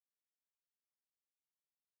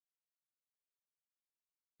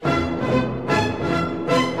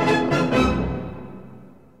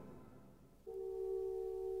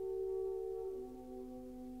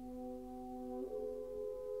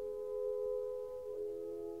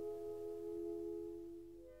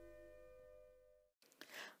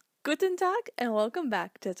Guten Tag and welcome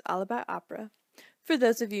back to It's All About Opera. For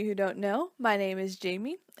those of you who don't know, my name is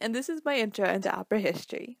Jamie and this is my intro into opera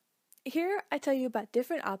history. Here I tell you about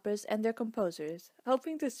different operas and their composers,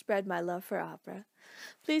 hoping to spread my love for opera.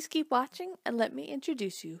 Please keep watching and let me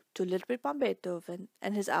introduce you to Ludwig van Beethoven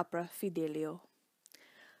and his opera Fidelio.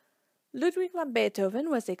 Ludwig van Beethoven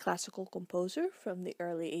was a classical composer from the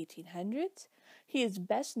early 1800s. He is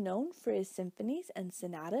best known for his symphonies and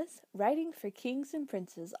sonatas, writing for kings and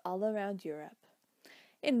princes all around Europe.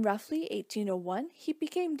 In roughly 1801, he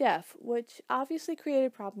became deaf, which obviously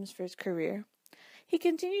created problems for his career. He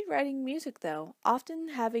continued writing music though, often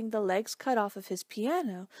having the legs cut off of his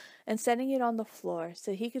piano and setting it on the floor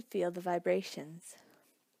so he could feel the vibrations.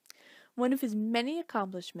 One of his many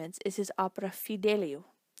accomplishments is his opera Fidelio.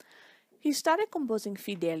 He started composing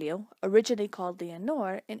Fidelio, originally called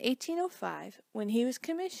Leonore, in 1805 when he was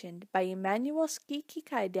commissioned by Emanuel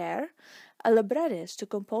Schicchi-Kaider, a librettist, to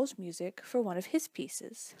compose music for one of his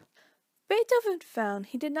pieces. Beethoven found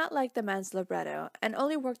he did not like the man's libretto and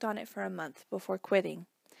only worked on it for a month before quitting.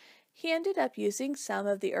 He ended up using some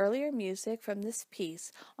of the earlier music from this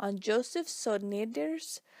piece on Joseph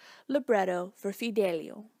Sodnieder's libretto for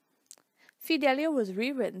Fidelio. Fidelio was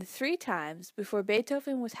rewritten 3 times before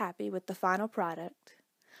Beethoven was happy with the final product.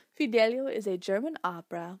 Fidelio is a German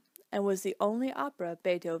opera and was the only opera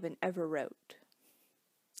Beethoven ever wrote.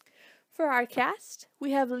 For our cast,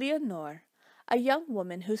 we have Leonore, a young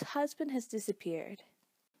woman whose husband has disappeared.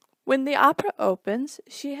 When the opera opens,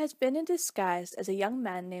 she has been in disguise as a young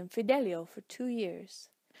man named Fidelio for 2 years.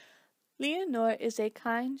 Leonore is a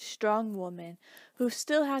kind, strong woman who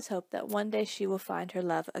still has hope that one day she will find her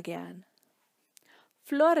love again.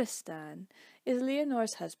 Florestan is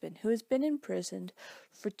Leonore's husband, who has been imprisoned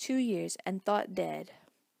for 2 years and thought dead.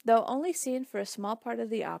 Though only seen for a small part of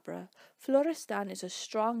the opera, Florestan is a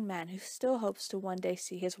strong man who still hopes to one day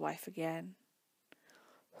see his wife again.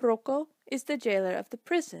 Rocco is the jailer of the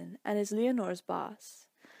prison and is Leonore's boss.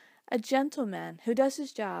 A gentleman who does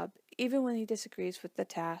his job even when he disagrees with the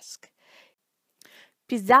task.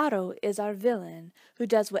 Pizarro is our villain who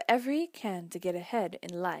does whatever he can to get ahead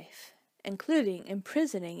in life, including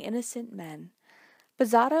imprisoning innocent men.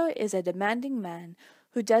 Pizarro is a demanding man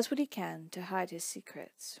who does what he can to hide his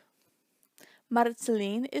secrets.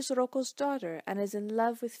 Marceline is Rocco's daughter and is in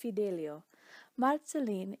love with Fidelio.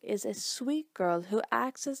 Marceline is a sweet girl who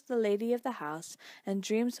acts as the lady of the house and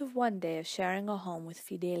dreams of one day of sharing a home with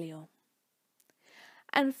Fidelio.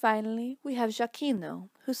 And finally, we have Giacchino,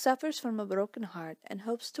 who suffers from a broken heart and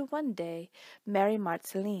hopes to one day marry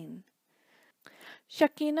Marceline.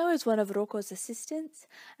 Giacchino is one of Rocco's assistants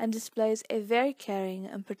and displays a very caring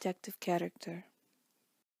and protective character.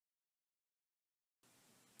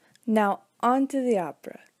 Now on to the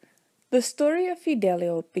opera. The story of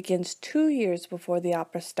Fidelio begins 2 years before the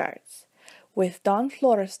opera starts, with Don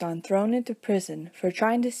Florestan thrown into prison for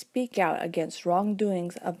trying to speak out against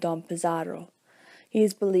wrongdoings of Don Pizarro. He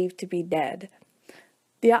is believed to be dead.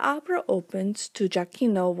 The opera opens to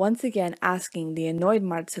Giacchino once again asking the annoyed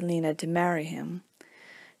Marcellina to marry him.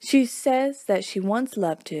 She says that she once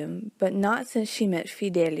loved him, but not since she met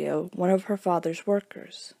Fidelio, one of her father's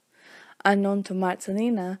workers. Unknown to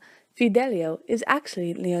Marcellina, Fidelio is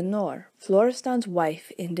actually Leonore, Florestan's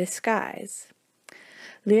wife in disguise.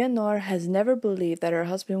 Leonore has never believed that her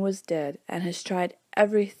husband was dead and has tried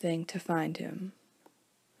everything to find him.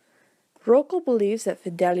 Rocco believes that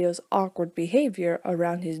Fidelio's awkward behavior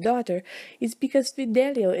around his daughter is because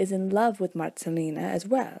Fidelio is in love with Marcellina as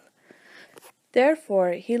well.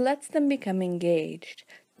 Therefore, he lets them become engaged,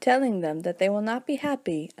 telling them that they will not be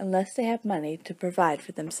happy unless they have money to provide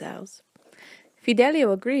for themselves.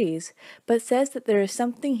 Fidelio agrees, but says that there is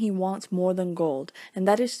something he wants more than gold, and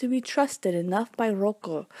that is to be trusted enough by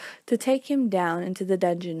Rocco to take him down into the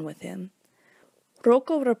dungeon with him.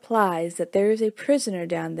 Rocco replies that there is a prisoner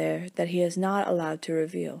down there that he is not allowed to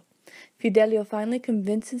reveal. Fidelio finally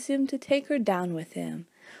convinces him to take her down with him,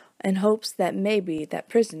 and hopes that maybe that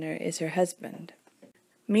prisoner is her husband.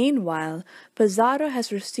 Meanwhile, Pizarro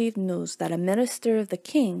has received news that a minister of the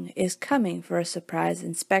king is coming for a surprise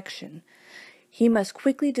inspection. He must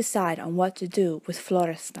quickly decide on what to do with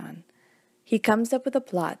Florestan. He comes up with a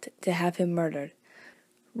plot to have him murdered.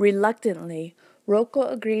 Reluctantly, Rocco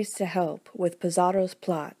agrees to help with Pizarro's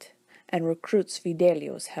plot and recruits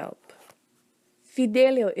Fidelio's help.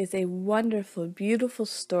 Fidelio is a wonderful, beautiful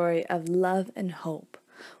story of love and hope,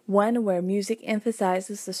 one where music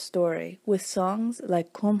emphasizes the story with songs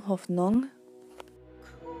like Kom Hoffnung,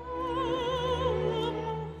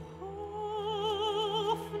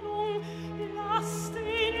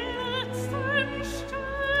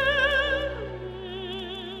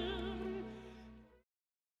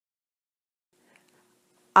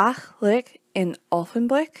 Ach, lik in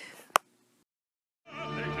Ogenblik.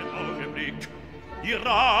 Die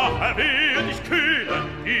Rache will dich kühlen,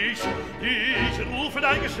 ich rufe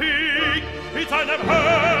dein Geschick mit seinem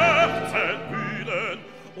Herzen wühlen,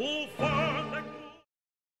 o von der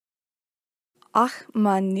Ach,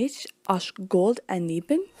 man nicht als Gold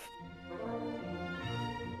ernieben?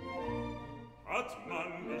 Hat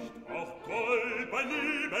man nicht auch Gold bei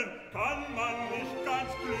Lieben, kann man nicht ganz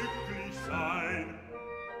glücklich sein.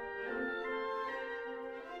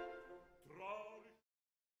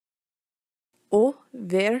 Oh,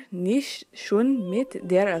 wer nicht schon mit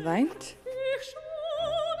der weint? Ich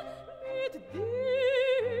schon mit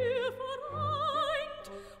dir vereint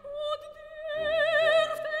und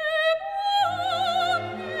dürfte man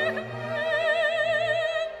mich nennen,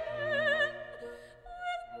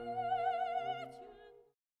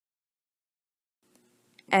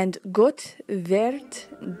 And Gott wird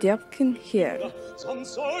Dirken hier. Zum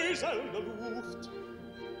Säuseln der Luft.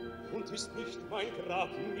 Und ist nicht mein Grab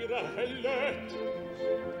in ihrer Helle.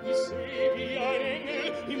 Ich seh wie ein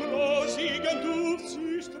Engel im rosigen Duft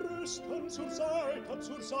sich trösten zur Seite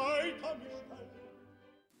mich stellen.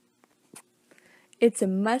 It's a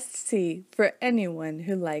must-see for anyone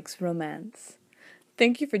who likes romance.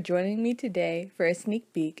 Thank you for joining me today for a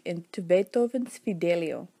sneak peek into Beethoven's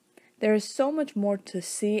Fidelio. There is so much more to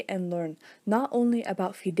see and learn, not only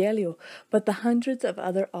about Fidelio, but the hundreds of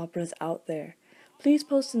other operas out there. Please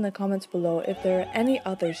post in the comments below if there are any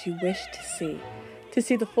others you wish to see. To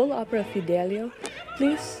see the full opera of Fidelio,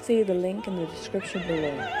 please see the link in the description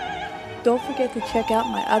below. Don't forget to check out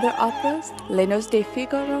my other operas, Les Noces de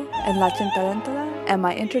Figaro and La Cenerentola, and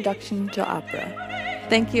my introduction to opera.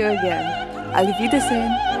 Thank you again. Auf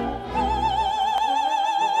Wiedersehen.